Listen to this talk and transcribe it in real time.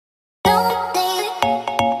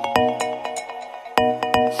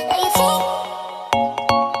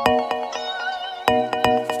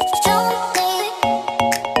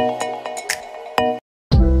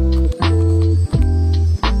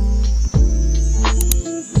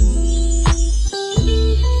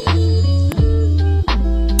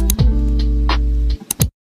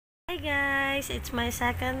it's my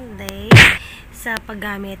second day sa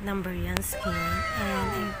paggamit ng Brilliant Skin.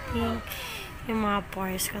 And I think yung mga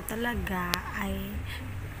pores ko talaga ay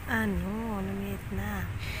lumit na.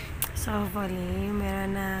 So hopefully,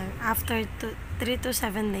 meron na after 3 to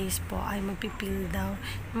 7 days po ay magpipil daw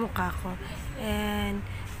yung mukha ko. And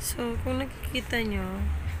so kung nakikita nyo,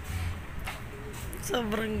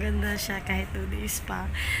 sobrang ganda siya kahit 2 days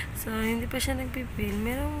pa. So hindi pa siya nagpipil.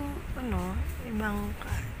 Merong ibang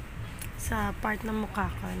sa part ng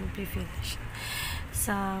mukha ko nagpipil siya.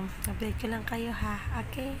 So update ko lang kayo ha.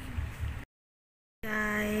 Okay?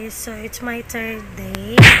 Guys, so it's my third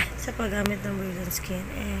day sa paggamit ng Brilliant Skin.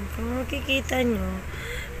 And kung makikita nyo,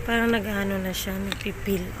 parang nag-ano na siya,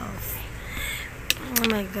 nagpipil off. Oh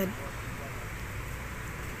my god.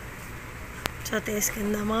 So, tiis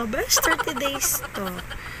ganda mga best 30 days to.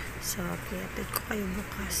 So, okay, update ko kayo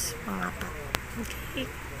bukas. Mga pat. Okay.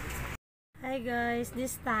 Hi guys,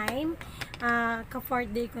 this time, ka-4th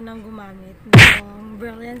day ko nang gumamit ng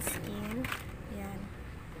Brilliant Skin. Yan.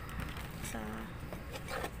 So,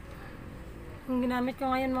 yung ginamit ko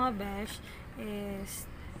ngayon mga besh is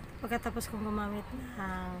pagkatapos kong gumamit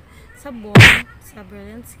ng sabon sa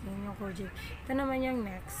Brilliant Skin, yung Kojic. Ito naman yung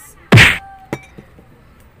next.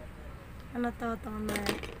 Toner.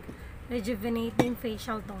 Rejuvenating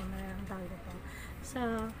facial toner ang tawag ito. So,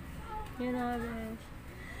 yun na besh.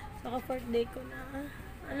 So, ka-4th day ko na.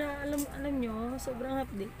 Alam nyo, sobrang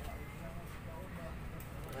update.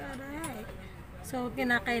 Alright. So,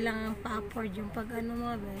 kinakailangan pa-upward yung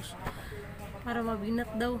mga besh. Para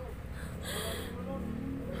mabinat daw.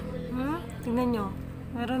 Tingnan nyo.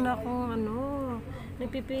 Meron akong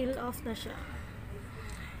nagpipil off na siya.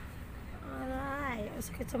 Alright.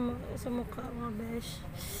 Sakit sa mukha mga besh.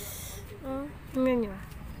 Tingnan nyo.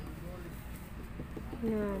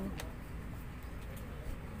 Yan.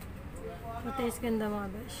 Matays ganda mga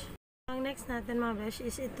besh. Ang next natin mga besh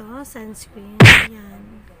is ito, sunscreen.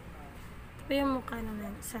 Yan. Ito yung mukha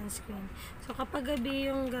ng sunscreen. So, kapag gabi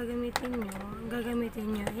yung gagamitin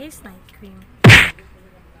nyo is night cream.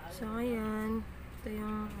 So, ayan. Ito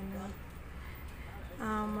yung,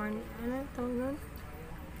 tawag nun?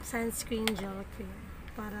 Sunscreen gel cream.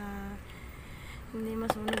 Para hindi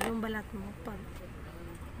masunog yung balat mo pag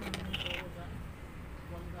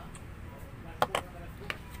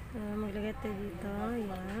maglagay tayo dito.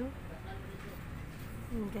 Ayan.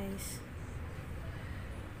 Ayan guys.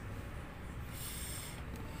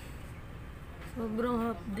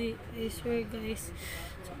 Sobrang hapdi. I swear guys.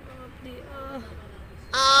 Sobrang hapdi.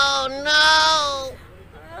 Oh no!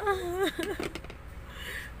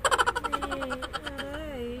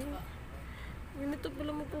 Aray. Ganito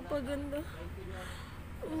pala magpapaganda.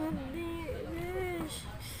 Hapdi.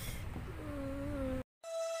 Yes.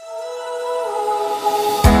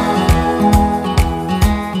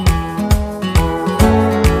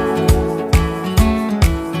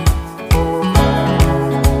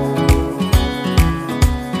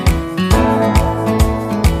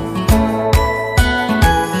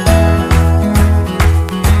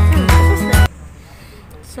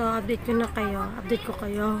 Update ko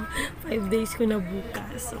kayo. 5 days ko na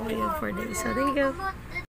bukas. So, ngayon 4 days. So, thank you.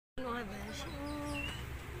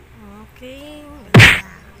 Okay.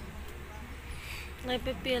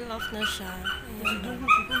 Nagpipeel off na siya.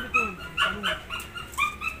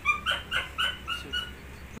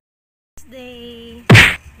 Next day.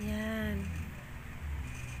 Yan.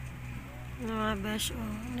 Mga besh,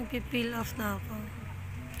 nagpipeel off na ako.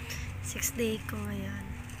 6th day ko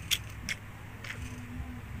ngayon.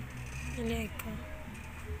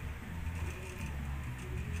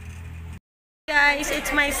 Guys,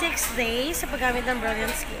 it's my 6th day sa paggamit ng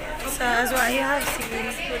Brilliant Skin. So, as what you have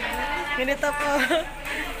seen, ganito po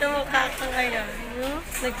na mukha ko ngayon.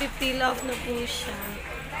 Nagpipeel off na po siya.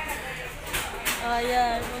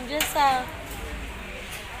 Ayan. Nandiyan sa...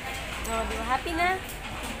 happy na?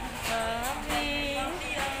 Happy.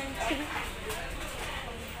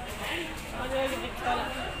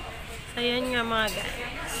 So, yun nga mga guys.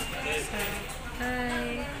 So,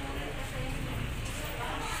 hi.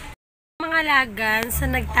 Mga lagan, sa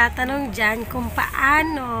nagtatanong dyan kung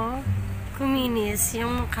paano kuminis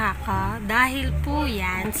yung mukha ko, dahil po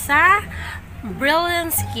yan sa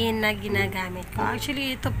Brilliant Skin na ginagamit ko.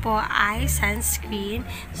 Actually, ito po ay sunscreen.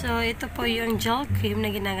 So, ito po yung gel cream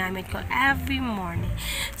na ginagamit ko every morning.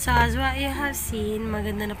 So, as what you have seen,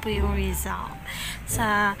 maganda na po yung result. So,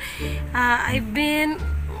 I've been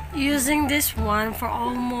using this one for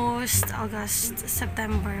almost August,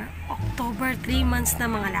 September, October, 3 months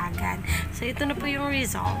na mga lagan. So, ito na po yung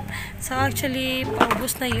result. So, actually,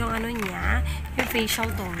 paubos na yung niya, yung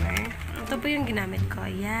facial toner. Ito po yung ginamit ko.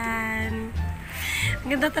 Yan.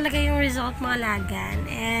 Ganda talaga yung result, mga lagan.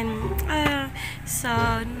 And, so,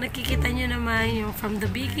 nakikita nyo naman yung from the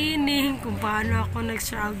beginning, kung paano ako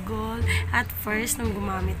nag-struggle at first nung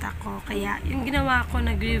gumamit ako. Kaya, yung ginawa ko,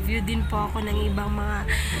 nag-review din po ako ng ibang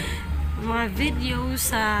mga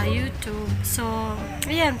videos sa YouTube. So,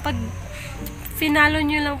 ayan, pag finalo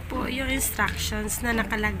nyo lang po yung instructions na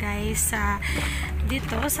nakalagay sa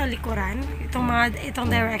dito sa likuran, itong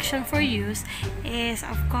direction for use is,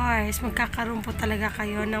 of course, magkakaroon po talaga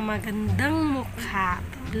kayo ng magandang mukha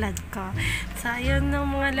tulad ko. So, ayun ng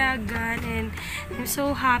mga lagan, and I'm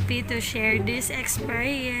so happy to share this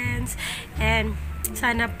experience, and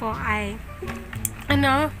sana po ay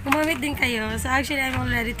gumamit din kayo. So, actually, I'm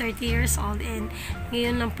already 30 years old and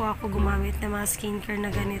ngayon lang po ako gumamit ng mga skincare na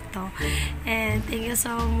ganito. And thank you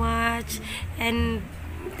so much. And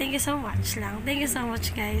thank you so much lang. Thank you so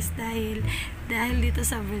much, guys. Dahil dito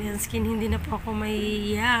sa Brilliant Skin, hindi na po ako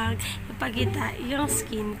mahihiyang ipakita yung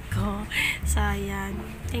skin ko. So, ayan.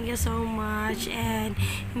 Thank you so much. And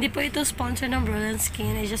hindi po ito sponsor ng Brilliant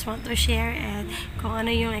Skin. I just want to share it kung ano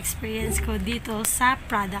yung experience ko dito sa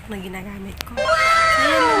product na ginagamit ko. So,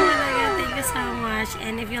 ayan lang talaga. Thank you so much.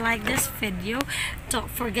 And if you like this video, don't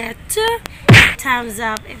forget to thumbs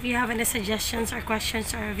up. If you have any suggestions or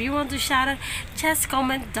questions, or if you want to shout out, just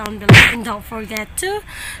comment down below. And don't forget to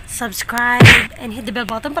subscribe and hit the bell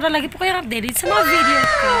button para lagi po kayong updated sa mga video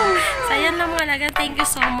ko. So, ayan lang mga laga. Thank you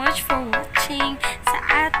so much for watching sa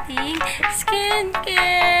ating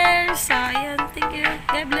skincare. So, ayan. Thank you.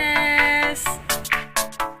 God bless.